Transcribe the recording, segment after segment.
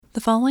The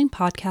following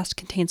podcast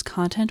contains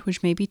content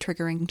which may be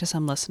triggering to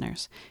some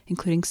listeners,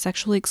 including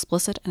sexually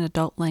explicit and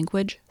adult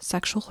language,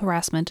 sexual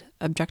harassment,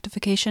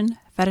 objectification,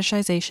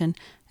 fetishization,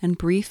 and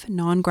brief,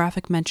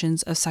 non-graphic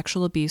mentions of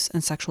sexual abuse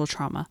and sexual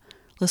trauma.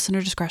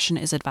 Listener discretion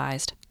is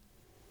advised.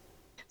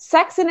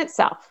 Sex in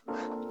itself,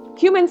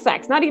 human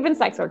sex, not even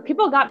sex work.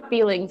 People got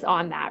feelings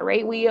on that,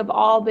 right? We have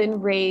all been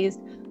raised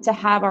to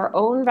have our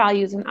own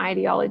values and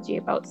ideology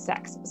about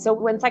sex. So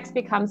when sex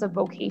becomes a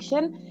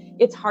vocation,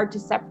 it's hard to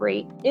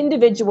separate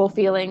individual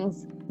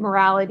feelings,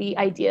 morality,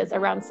 ideas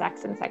around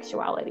sex and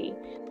sexuality,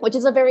 which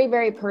is a very,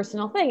 very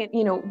personal thing.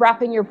 You know,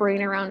 wrapping your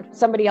brain around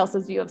somebody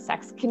else's view of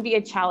sex can be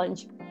a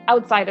challenge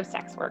outside of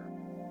sex work.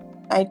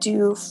 I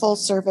do full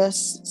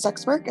service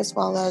sex work as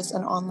well as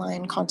an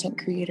online content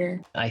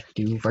creator. I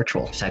do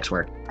virtual sex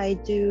work. I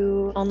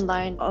do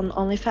online on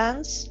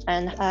OnlyFans,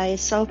 and I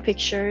sell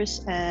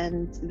pictures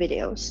and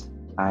videos.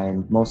 I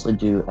mostly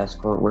do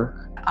escort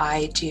work.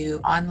 I do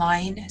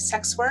online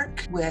sex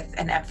work with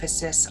an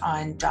emphasis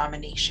on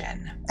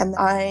domination. And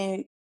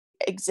I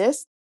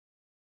exist.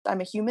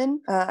 I'm a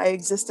human. I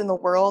exist in the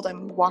world.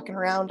 I'm walking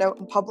around out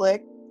in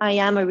public. I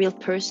am a real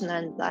person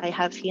and I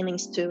have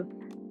feelings too.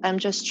 I'm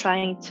just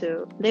trying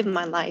to live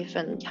my life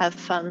and have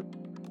fun.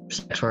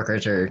 Sex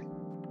workers are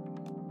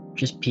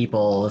just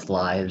people with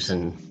lives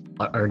and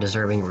are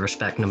deserving of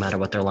respect no matter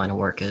what their line of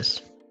work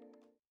is.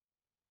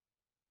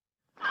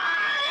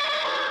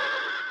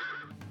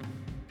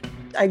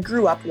 I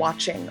grew up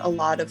watching a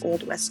lot of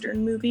old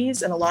Western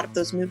movies, and a lot of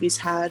those movies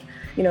had,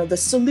 you know, the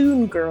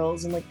saloon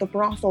girls and like the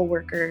brothel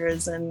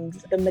workers and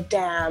the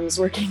madams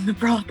working the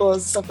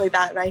brothels, stuff like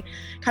that. And I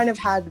kind of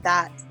had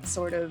that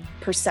sort of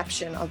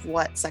perception of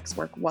what sex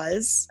work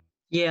was.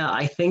 Yeah,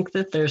 I think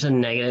that there's a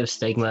negative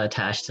stigma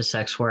attached to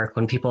sex work.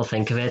 When people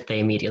think of it, they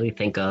immediately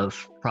think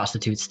of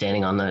prostitutes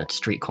standing on the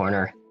street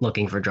corner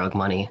looking for drug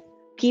money.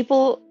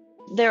 People,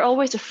 they're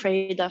always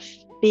afraid of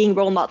being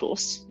role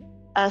models.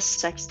 As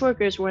sex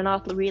workers, we're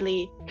not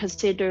really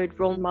considered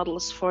role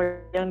models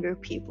for younger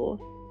people.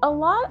 A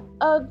lot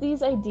of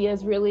these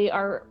ideas really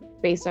are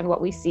based on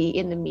what we see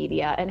in the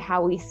media and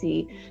how we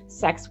see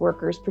sex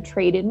workers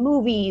portrayed in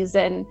movies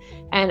and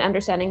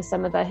understanding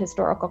some of the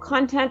historical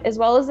content, as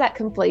well as that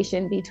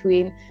conflation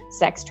between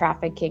sex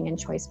trafficking and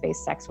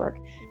choice-based sex work.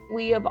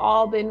 We have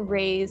all been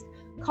raised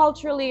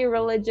culturally,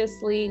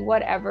 religiously,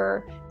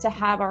 whatever, to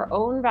have our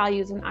own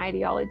values and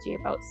ideology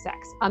about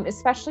sex,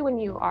 especially when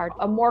you are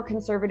a more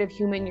conservative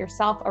human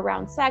yourself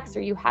around sex,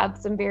 or you have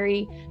some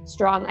very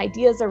strong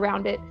ideas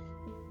around it.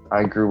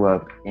 I grew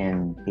up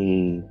in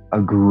a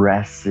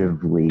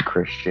aggressively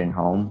Christian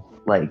home.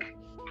 Like,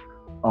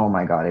 oh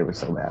my God, it was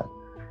so bad.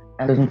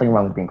 And there's nothing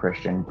wrong with being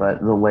Christian,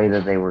 but the way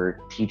that they were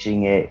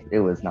teaching it, it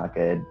was not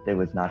good. It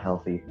was not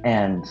healthy.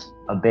 And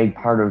a big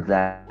part of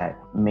that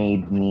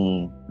made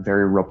me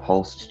very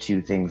repulsed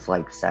to things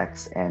like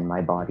sex and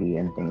my body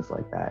and things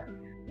like that.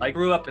 I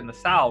grew up in the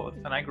South,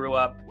 and I grew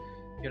up,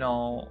 you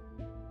know,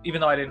 even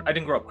though I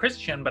didn't grow up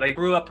Christian, but I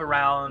grew up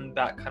around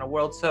that kind of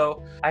world.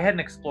 So I hadn't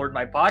explored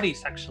my body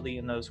sexually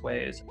in those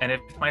ways. And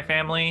if my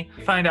family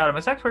find out I'm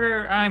a sex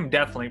worker, I'm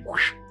definitely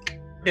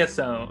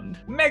disowned.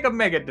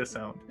 Mega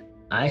disowned.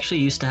 I actually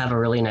used to have a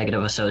really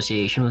negative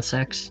association with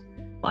sex.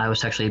 I was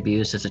sexually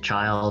abused as a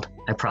child.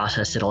 I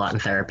processed it a lot in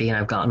therapy and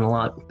I've gotten a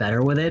lot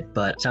better with it.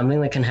 But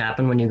something that can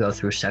happen when you go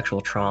through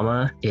sexual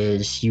trauma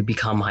is you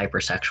become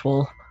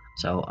hypersexual.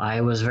 So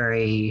I was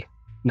very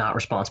not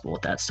responsible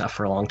with that stuff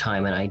for a long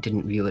time, and I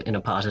didn't view it in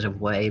a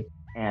positive way.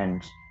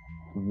 And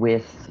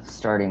with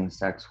starting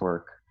sex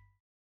work,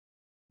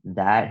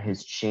 that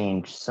has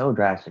changed so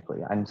drastically.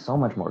 I'm so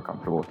much more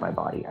comfortable with my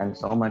body. I'm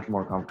so much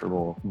more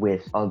comfortable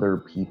with other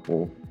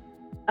people.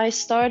 I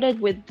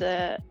started with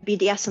the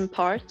BDSM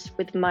part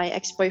with my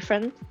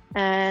ex-boyfriend,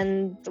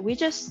 and we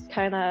just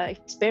kind of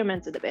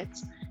experimented a bit.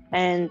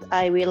 And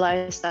I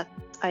realized that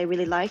I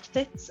really liked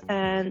it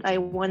and I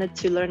wanted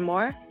to learn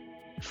more.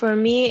 For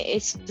me,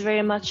 it's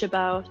very much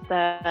about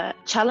the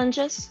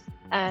challenges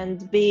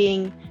and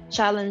being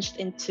challenged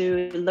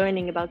into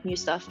learning about new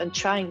stuff and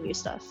trying new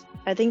stuff.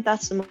 I think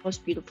that's the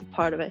most beautiful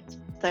part of it.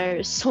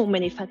 There's so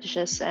many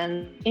fetishes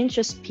and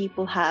interests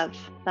people have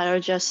that are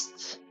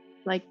just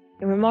like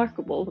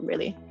remarkable,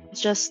 really.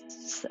 It's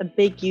just a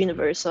big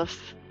universe of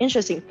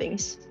interesting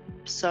things.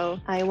 So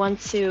I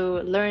want to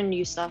learn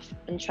new stuff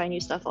and try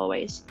new stuff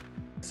always.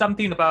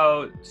 Something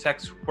about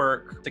sex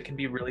work that can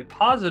be really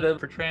positive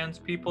for trans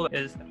people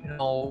is, you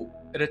know,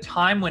 at a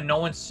time when no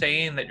one's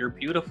saying that you're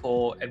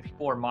beautiful and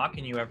people are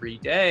mocking you every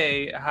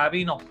day,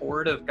 having a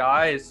horde of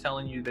guys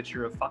telling you that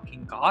you're a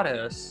fucking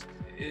goddess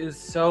is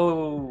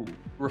so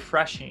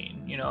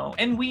refreshing, you know.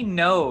 And we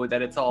know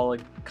that it's all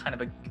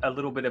kind of a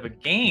little bit of a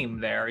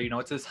game there, you know.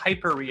 It's this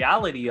hyper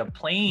reality of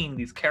playing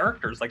these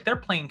characters. Like, they're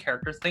playing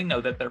characters, they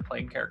know that they're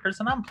playing characters,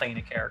 and I'm playing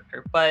a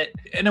character. But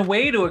in a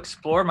way to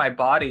explore my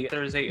body,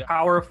 there's a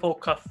powerful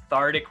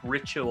cathartic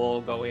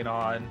ritual going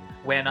on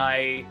when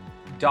I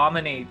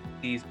dominate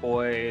these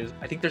boys.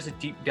 I think there's a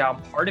deep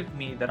down part of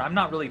me that I'm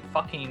not really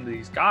fucking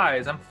these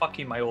guys, I'm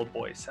fucking my old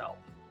boy self.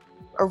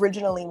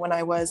 Originally, when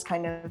I was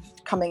kind of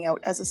coming out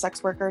as a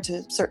sex worker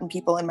to certain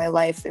people in my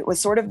life, it was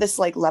sort of this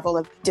like level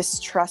of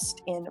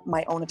distrust in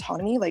my own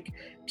autonomy, like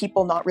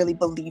people not really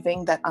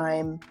believing that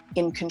I'm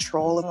in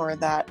control or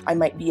that I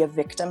might be a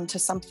victim to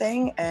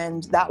something.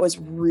 And that was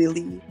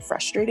really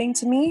frustrating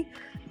to me,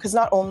 because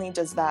not only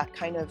does that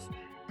kind of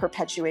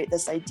perpetuate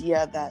this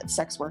idea that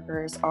sex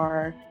workers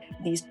are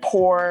these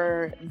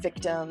poor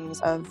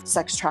victims of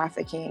sex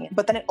trafficking,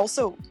 but then it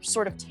also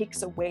sort of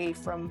takes away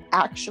from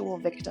actual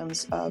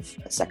victims of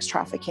sex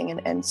trafficking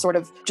and sort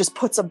of just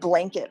puts a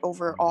blanket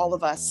over all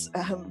of us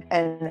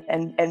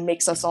and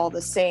makes us all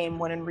the same,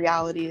 when in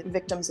reality,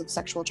 victims of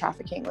sexual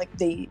trafficking, like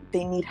they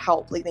need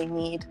help, like they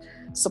need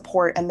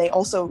support, and they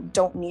also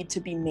don't need to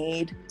be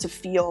made to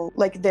feel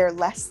like they're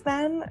less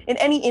than. In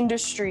any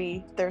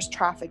industry, there's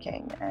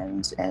trafficking,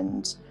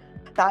 and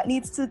that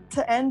needs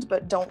to end,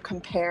 but don't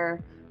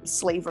compare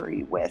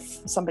slavery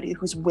with somebody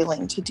who's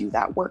willing to do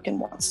that work and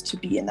wants to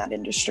be in that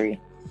industry.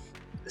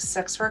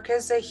 Sex work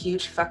is a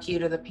huge fuck you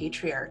to the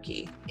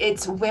patriarchy.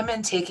 It's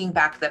women taking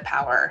back the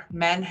power.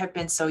 Men have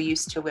been so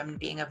used to women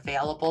being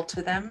available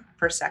to them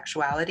for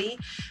sexuality,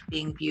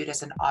 being viewed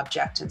as an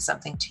object and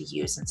something to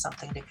use and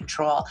something to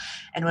control.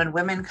 And when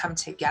women come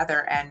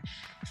together and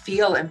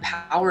feel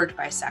empowered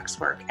by sex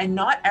work, and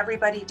not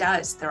everybody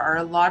does. There are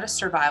a lot of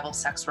survival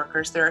sex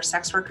workers. There are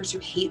sex workers who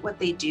hate what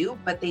they do,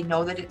 but they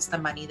know that it's the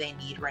money they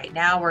need right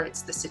now, or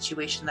it's the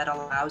situation that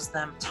allows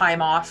them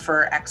time off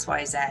for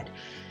XYZ.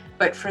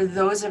 But for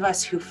those of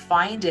us who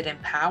find it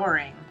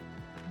empowering,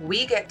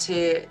 we get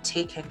to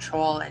take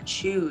control and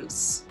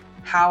choose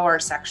how our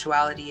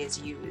sexuality is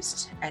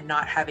used and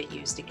not have it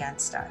used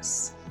against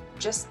us.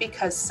 Just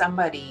because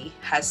somebody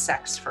has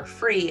sex for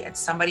free and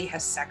somebody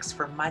has sex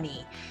for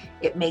money,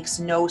 it makes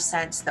no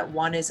sense that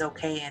one is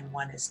okay and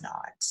one is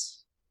not.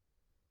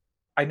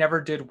 I never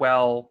did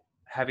well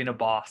having a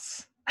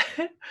boss.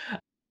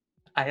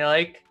 I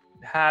like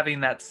having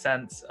that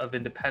sense of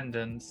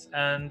independence,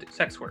 and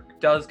sex work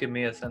does give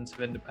me a sense of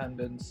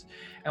independence.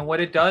 And what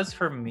it does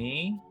for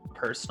me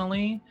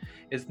personally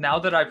is, now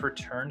that I've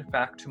returned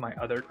back to my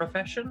other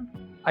profession,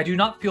 I do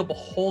not feel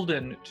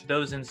beholden to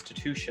those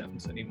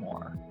institutions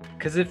anymore.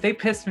 Because if they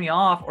piss me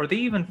off or they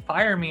even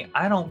fire me,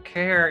 I don't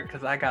care,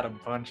 because I got a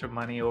bunch of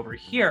money over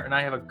here and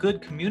I have a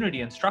good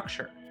community and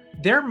structure.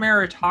 Their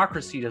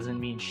meritocracy doesn't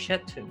mean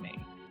shit to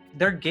me.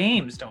 Their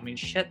games don't mean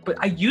shit, but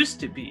I used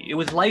to be. It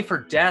was life or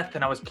death,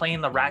 and I was playing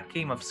the rat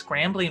game of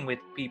scrambling with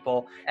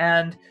people,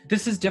 and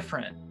this is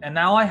different. And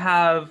now I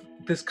have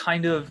this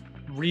kind of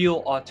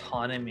real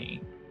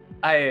autonomy.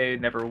 I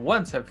never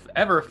once have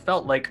ever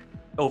felt like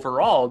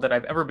overall that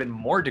I've ever been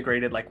more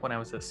degraded, like when I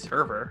was a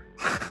server.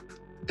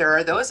 There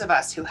are those of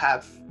us who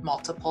have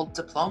multiple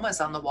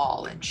diplomas on the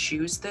wall and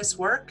choose this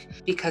work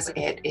because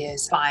it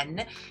is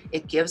fun.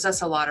 It gives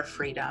us a lot of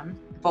freedom,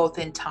 both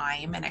in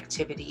time and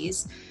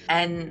activities.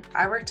 And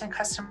I worked in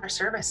customer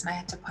service and I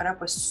had to put up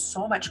with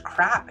so much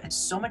crap and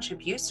so much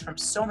abuse from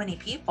so many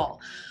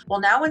people. Well,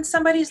 now when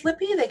somebody's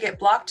lippy, they get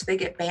blocked, they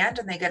get banned,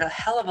 and they get a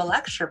hell of a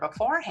lecture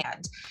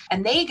beforehand.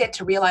 And they get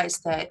to realize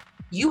that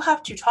you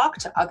have to talk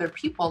to other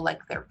people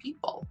like they're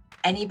people.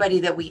 Anybody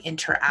that we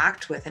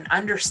interact with, and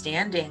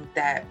understanding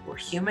that we're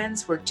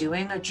humans, we're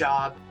doing a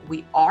job,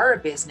 we are a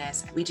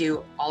business, we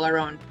do all our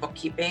own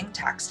bookkeeping,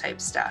 tax type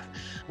stuff,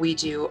 we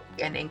do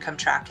an income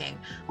tracking,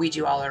 we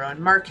do all our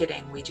own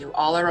marketing, we do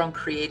all our own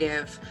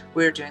creative,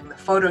 we're doing the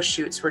photo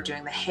shoots, we're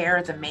doing the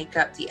hair, the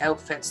makeup, the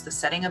outfits, the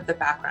setting of the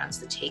backgrounds,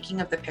 the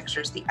taking of the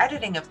pictures, the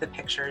editing of the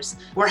pictures.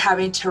 We're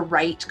having to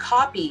write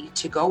copy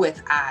to go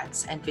with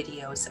ads and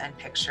videos and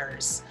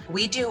pictures.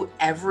 We do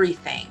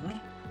everything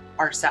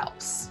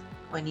ourselves.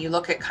 When you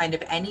look at kind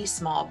of any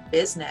small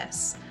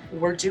business,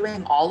 we're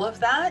doing all of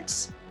that.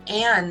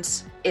 And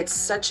it's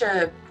such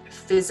a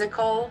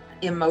physical,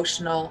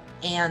 emotional,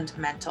 and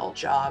mental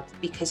job,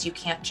 because you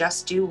can't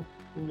just do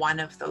one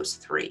of those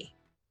three.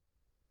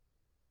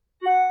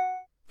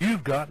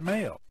 You've got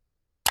mail.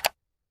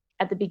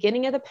 At the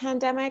beginning of the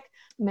pandemic,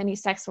 many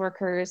sex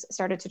workers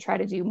started to try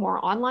to do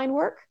more online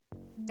work.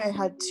 I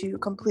had to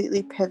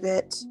completely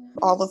pivot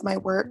all of my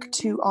work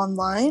to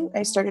online.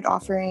 I started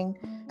offering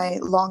my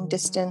long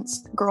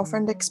distance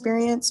girlfriend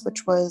experience,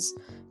 which was,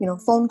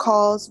 phone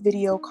calls,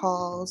 video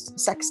calls,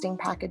 sexting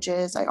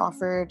packages. I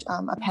offered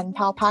a pen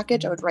pal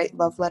package. I would write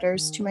love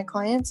letters to my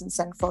clients and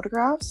send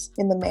photographs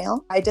in the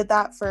mail. I did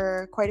that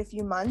for quite a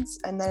few months.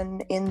 And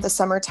then in the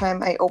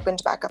summertime, I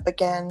opened back up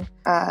again,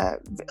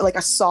 like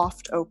a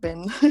soft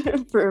open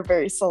for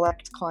very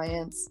select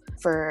clients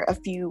for a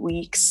few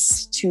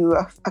weeks to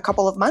a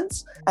couple of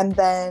months. And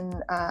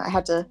then I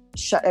had to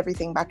shut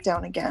everything back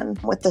down again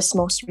with this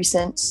most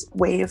recent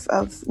wave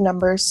of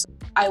numbers.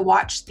 I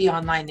watched the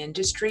online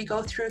industry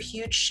go through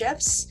huge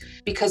shifts,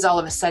 because all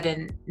of a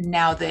sudden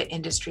now the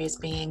industry is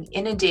being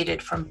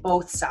inundated from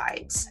both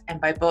sides.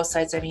 And by both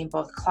sides, I mean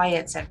both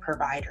clients and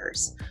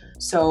providers.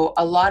 So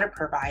a lot of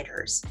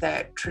providers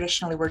that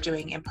traditionally were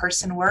doing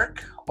in-person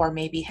work or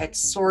maybe had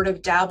sort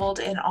of dabbled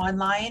in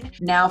online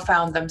now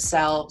found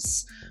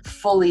themselves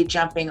fully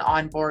jumping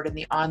on board in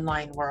the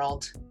online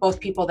world, both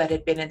people that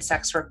had been in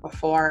sex work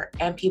before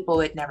and people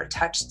who had never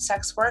touched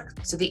sex work.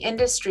 So the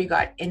industry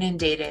got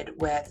inundated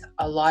with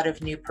a lot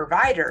of new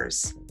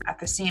providers. At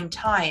the same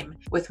time,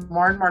 with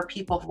more and more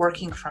people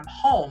working from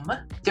home,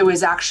 there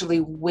was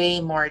actually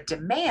way more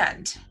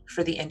demand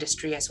for the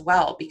industry as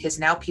well, because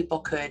now people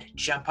could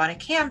jump on a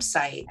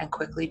campsite and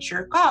quickly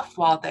jerk off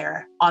while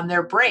they're on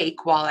their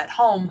break while at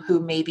home, who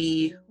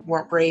maybe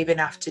weren't brave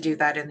enough to do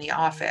that in the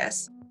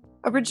office.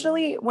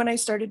 Originally, when I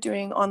started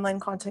doing online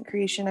content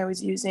creation, I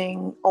was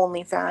using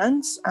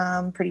OnlyFans.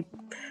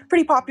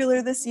 Pretty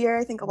popular this year.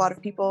 I think a lot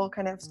of people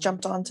kind of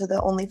jumped onto the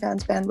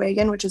OnlyFans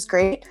bandwagon, which is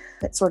great.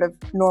 It sort of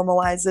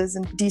normalizes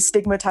and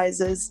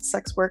destigmatizes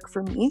sex work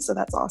for me, so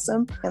that's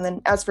awesome. And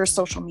then as for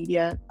social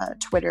media,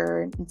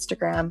 Twitter,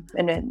 Instagram,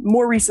 and then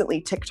more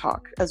recently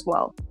TikTok as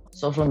well.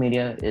 Social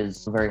media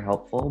is very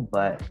helpful,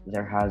 but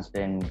there has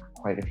been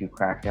quite a few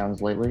crackdowns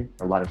lately.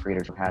 A lot of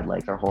creators have had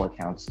like their whole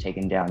accounts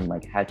taken down,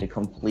 like had to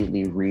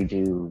completely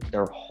redo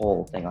their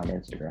whole thing on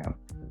Instagram.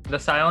 The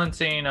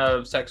silencing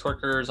of sex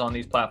workers on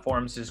these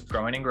platforms is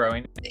growing and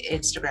growing.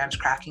 Instagram's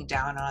cracking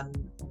down on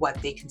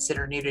what they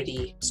consider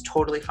nudity. It's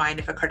totally fine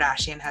if a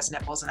Kardashian has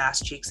nipples and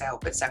ass cheeks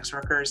out, but sex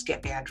workers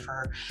get banned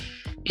for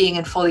being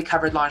in fully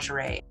covered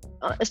lingerie.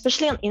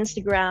 Especially on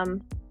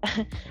Instagram,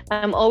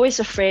 I'm always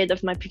afraid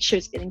of my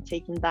pictures getting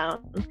taken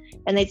down.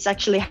 And it's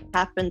actually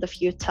happened a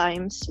few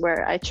times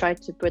where I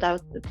tried to put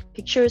out the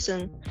pictures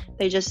and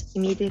they just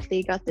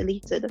immediately got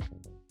deleted.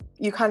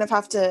 You kind of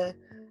have to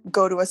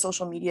go to a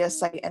social media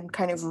site and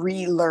kind of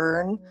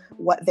relearn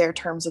what their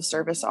terms of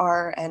service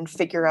are and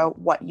figure out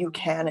what you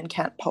can and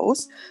can't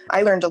post.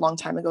 I learned a long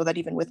time ago that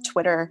even with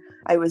Twitter,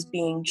 I was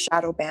being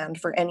shadow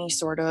banned for any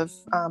sort of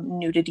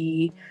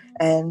nudity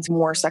and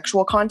more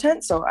sexual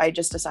content. So I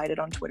just decided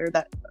on Twitter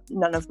that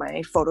none of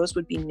my photos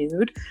would be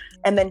nude.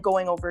 And then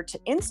going over to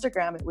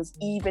Instagram, it was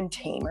even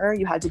tamer.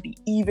 You had to be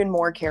even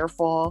more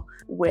careful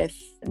with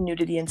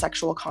nudity and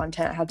sexual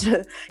content. I had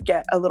to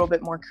get a little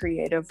bit more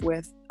creative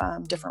with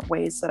different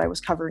ways that I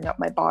was covering up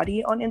my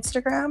body on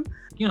Instagram.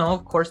 You know,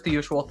 of course, the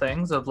usual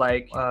things of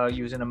like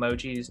using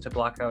emojis to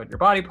block out your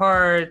body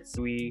parts.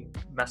 We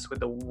mess with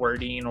the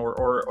wording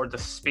or the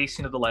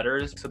spacing of the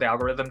letters so the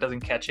algorithm doesn't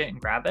catch it and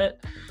grab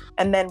it.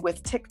 And then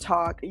with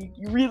TikTok,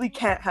 you really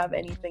can't have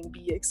anything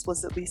be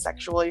explicitly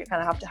sexual. You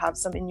kind of have to have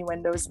some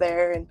innuendos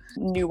there and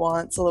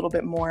nuance a little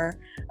bit more.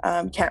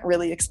 Can't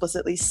really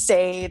explicitly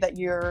say that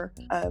you're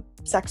a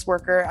sex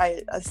worker.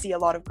 I see a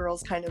lot of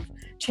girls kind of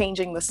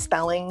changing the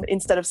spelling.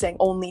 Instead of saying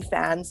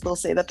OnlyFans, they'll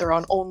say that they're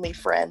on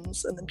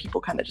OnlyFriends, and then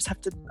people kind of just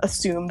have to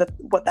assume that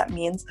what that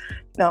means.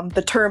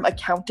 The term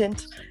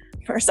accountant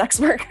for sex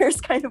workers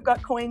kind of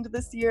got coined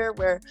this year,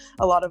 where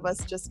a lot of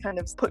us just kind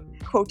of put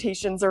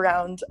quotations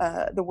around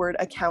the word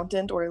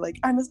accountant, or like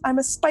I'm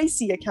a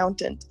spicy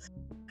accountant.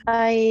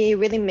 I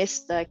really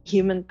miss the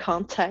human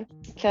contact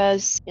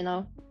because, you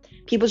know,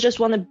 people just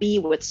want to be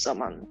with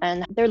someone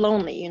and they're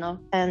lonely, you know,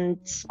 and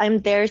I'm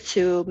there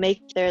to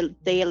make their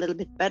day a little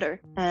bit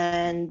better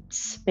and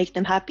make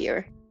them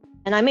happier.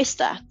 And I miss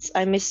that.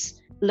 I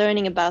miss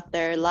learning about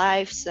their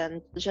lives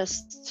and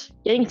just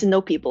getting to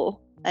know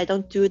people. I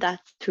don't do that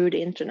through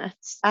the internet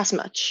as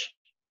much.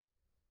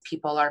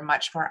 People are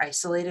much more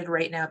isolated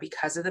right now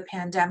because of the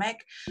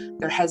pandemic.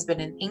 There has been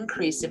an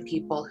increase in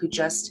people who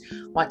just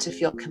want to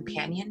feel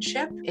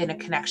companionship in a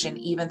connection,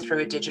 even through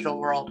a digital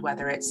world,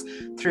 whether it's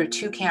through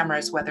two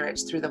cameras, whether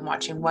it's through them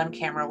watching one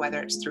camera,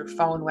 whether it's through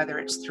phone, whether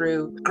it's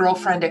through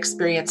girlfriend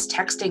experience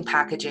texting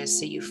packages.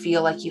 So you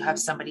feel like you have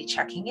somebody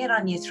checking in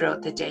on you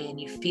throughout the day and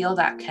you feel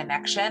that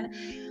connection.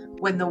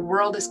 When the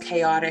world is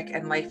chaotic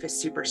and life is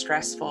super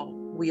stressful,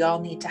 we all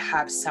need to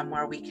have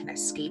somewhere we can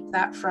escape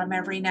that from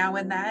every now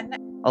and then.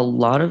 A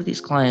lot of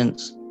these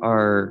clients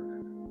are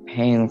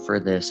paying for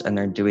this and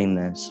they're doing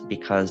this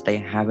because they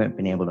haven't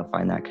been able to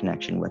find that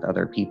connection with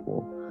other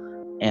people.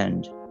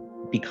 And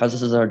because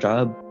this is our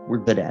job, we're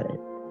good at it.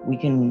 We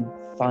can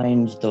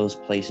find those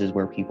places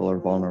where people are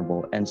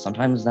vulnerable. And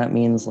sometimes that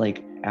means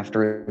like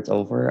after it's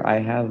over, I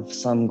have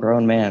some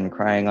grown man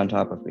crying on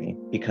top of me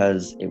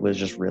because it was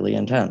just really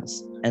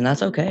intense. And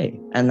that's okay.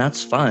 And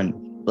that's fun.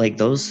 Like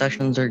those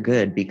sessions are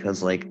good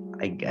because like,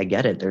 I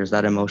get it. There's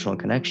that emotional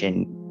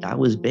connection. That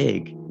was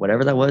big.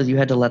 Whatever that was, you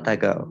had to let that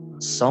go.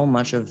 So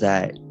much of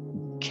that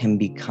can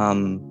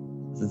become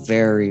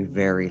very,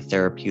 very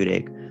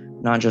therapeutic,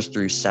 not just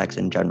through sex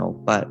in general,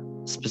 but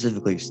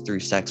specifically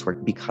through sex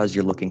work because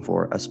you're looking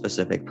for a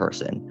specific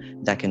person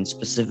that can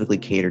specifically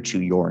cater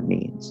to your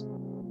needs.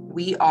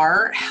 We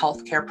are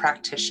healthcare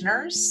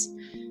practitioners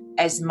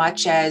as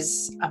much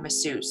as a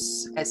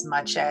masseuse, as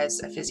much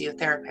as a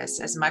physiotherapist,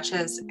 as much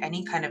as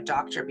any kind of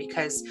doctor,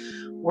 because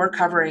we're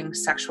covering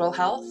sexual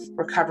health,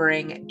 we're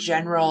covering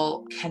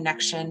general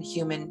connection,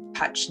 human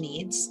touch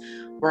needs.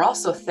 We're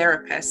also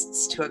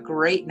therapists to a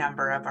great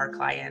number of our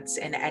clients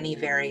in any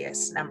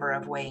various number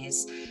of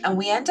ways. And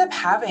we end up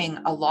having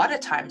a lot of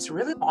times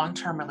really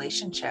long-term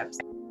relationships.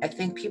 I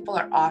think people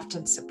are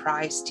often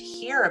surprised to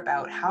hear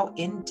about how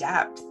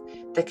in-depth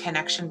the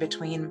connection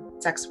between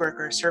sex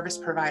worker, service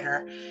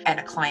provider, and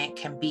a client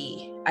can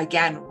be.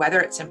 Again, whether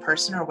it's in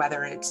person or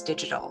whether it's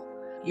digital,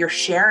 you're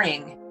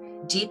sharing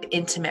deep,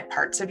 intimate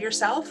parts of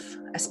yourself,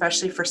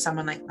 especially for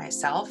someone like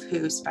myself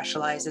who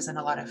specializes in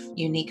a lot of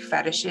unique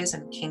fetishes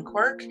and kink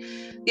work.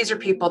 These are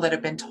people that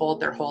have been told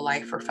their whole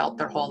life or felt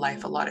their whole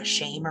life a lot of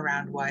shame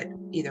around what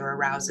either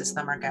arouses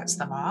them or gets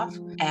them off.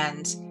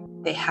 And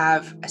they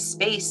have a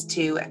space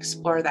to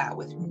explore that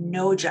with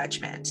no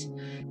judgment.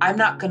 I'm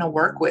not going to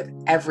work with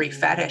every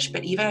fetish,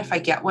 but even if I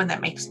get one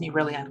that makes me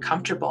really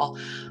uncomfortable,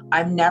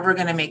 I'm never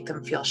going to make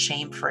them feel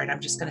shame for it. I'm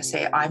just going to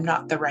say, I'm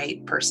not the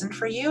right person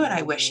for you, and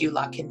I wish you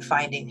luck in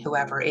finding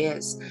whoever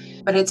is.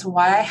 But it's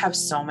why I have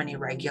so many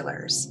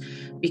regulars,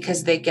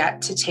 because they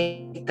get to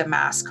take the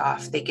mask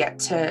off. They get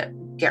to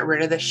get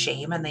rid of the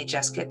shame, and they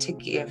just get to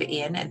give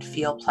in and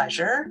feel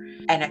pleasure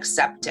and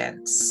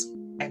acceptance.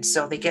 And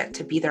so they get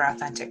to be their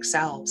authentic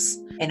selves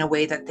in a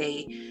way that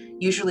they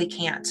usually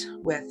can't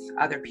with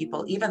other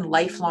people, even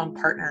lifelong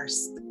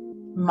partners.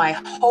 My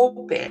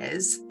hope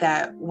is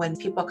that when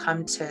people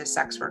come to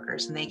sex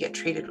workers and they get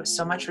treated with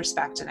so much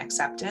respect and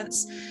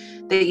acceptance,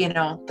 that, you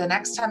know, the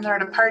next time they're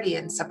at a party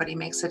and somebody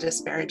makes a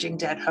disparaging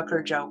dead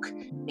hooker joke,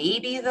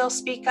 maybe they'll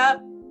speak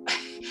up.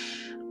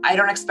 I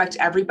don't expect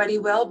everybody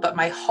will, but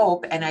my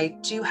hope, and I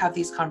do have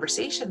these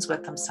conversations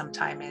with them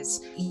sometime,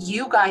 is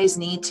you guys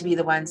need to be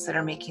the ones that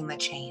are making the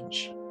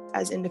change.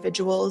 As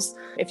individuals,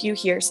 if you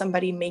hear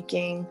somebody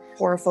making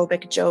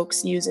horophobic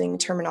jokes using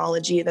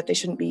terminology that they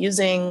shouldn't be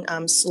using,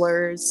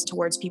 slurs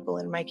towards people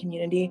in my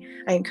community,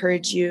 I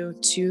encourage you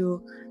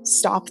to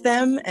stop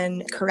them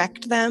and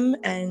correct them.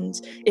 And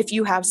if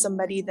you have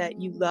somebody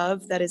that you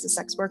love that is a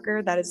sex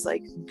worker, that is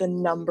like the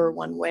number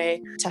one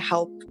way to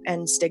help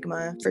end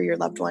stigma for your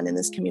loved one in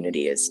this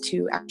community, is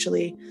to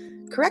actually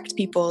correct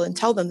people and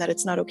tell them that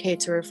it's not okay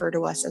to refer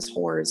to us as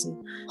whores and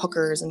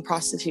hookers and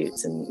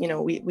prostitutes. And, you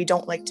know, we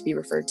don't like to be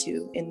referred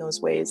to in those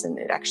ways, and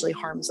it actually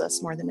harms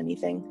us more than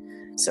anything.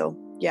 So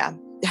yeah,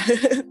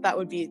 that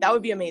would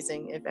be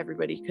amazing if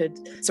everybody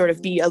could sort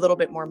of be a little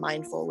bit more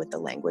mindful with the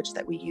language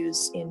that we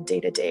use in day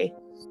to day.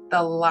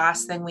 The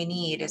last thing we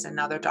need is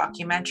another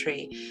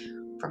documentary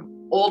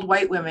from old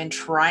white women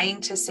trying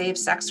to save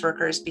sex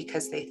workers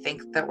because they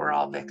think that we're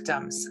all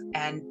victims,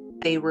 and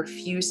they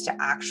refuse to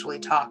actually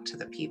talk to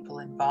the people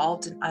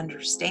involved and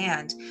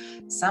understand.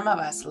 Some of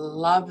us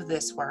love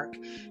this work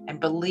and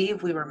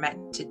believe we were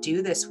meant to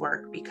do this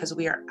work because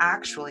we are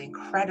actually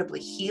incredibly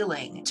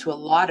healing to a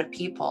lot of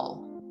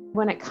people.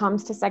 When it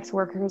comes to sex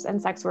workers and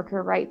sex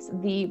worker rights,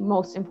 the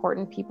most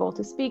important people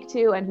to speak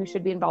to and who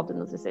should be involved in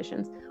those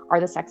decisions are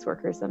the sex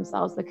workers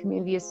themselves. The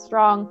community is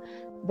strong,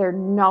 they're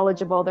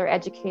knowledgeable, they're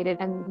educated,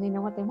 and they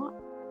know what they want.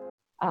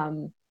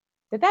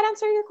 Did that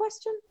answer your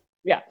question?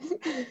 Yeah.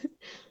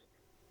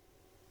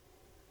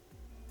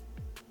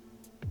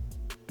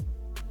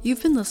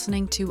 You've been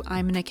listening to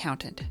I'm an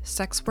Accountant,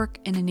 Sex Work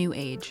in a New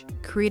Age,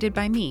 created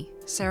by me,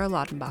 Sarah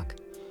Laudenbach.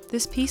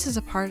 This piece is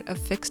a part of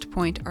Fixed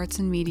Point Arts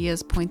and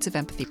Media's Points of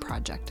Empathy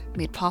project,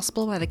 made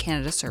possible by the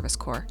Canada Service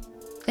Corps.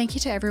 Thank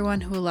you to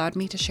everyone who allowed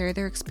me to share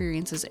their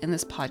experiences in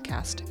this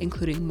podcast,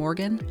 including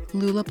Morgan,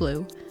 Lula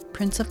Blue,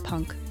 Prince of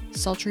Punk,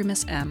 Sultry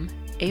Miss M,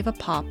 Ava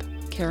Pop,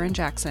 Karen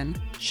Jackson,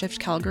 Shift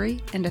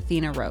Calgary, and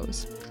Athena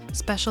Rose.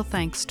 Special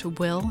thanks to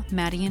Will,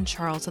 Maddie, and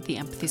Charles at the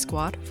Empathy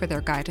Squad for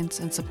their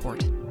guidance and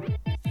support.